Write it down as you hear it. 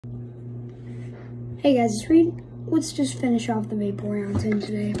Hey guys, it's Reed. Let's just finish off the Vaporeon thing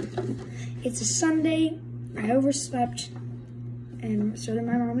today. It's a Sunday. I overslept, and so did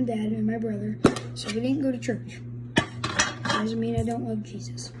my mom and dad and my brother, so we didn't go to church. Doesn't mean I don't love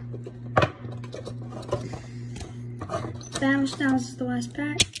Jesus. Battle Styles is the last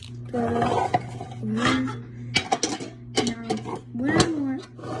pack. Now, what I want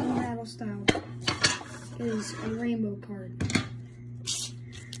in Battle Style is a rainbow card.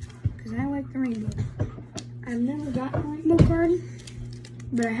 Because I like the rainbow. I've never gotten a rainbow card,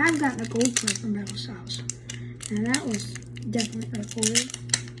 but I have gotten a gold card from Battle Styles. And that was definitely recorded.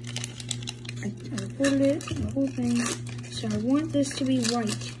 I recorded it, the whole thing. So I want this to be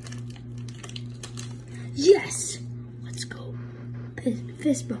white. Yes! Let's go.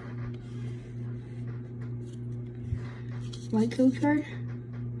 Fist bump. White code card.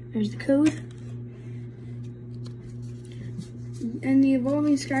 There's the code. And the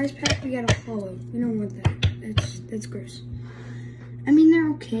Evolving Skies pack, we got a hollow. We don't want that. That's gross. I mean, they're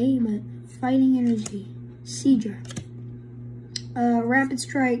okay, but Fighting Energy, Seadra, Rapid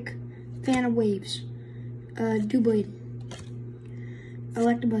Strike, Fan of Waves, Doublade,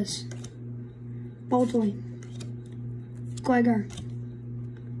 Electabuzz, Boltoid, Gligar,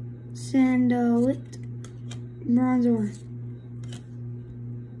 Salandit, Bronzor,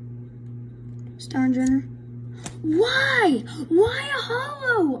 Stonjourner. Why? Why a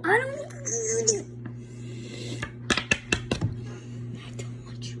hollow? I don't want you.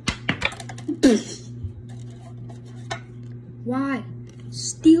 Why?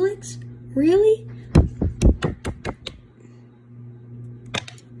 Steelix? Really?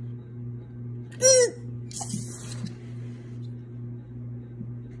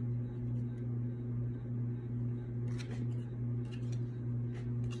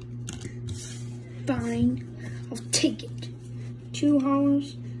 Fine. I'll take it. 2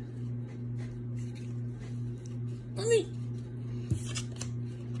 hollows. Let me.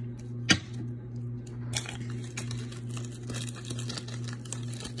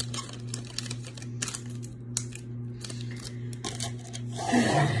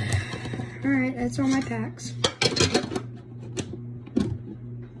 Alright, that's all my packs.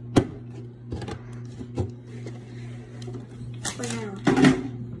 For now.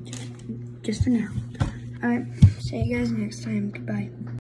 Just for now. Alright, see you guys next time. Goodbye.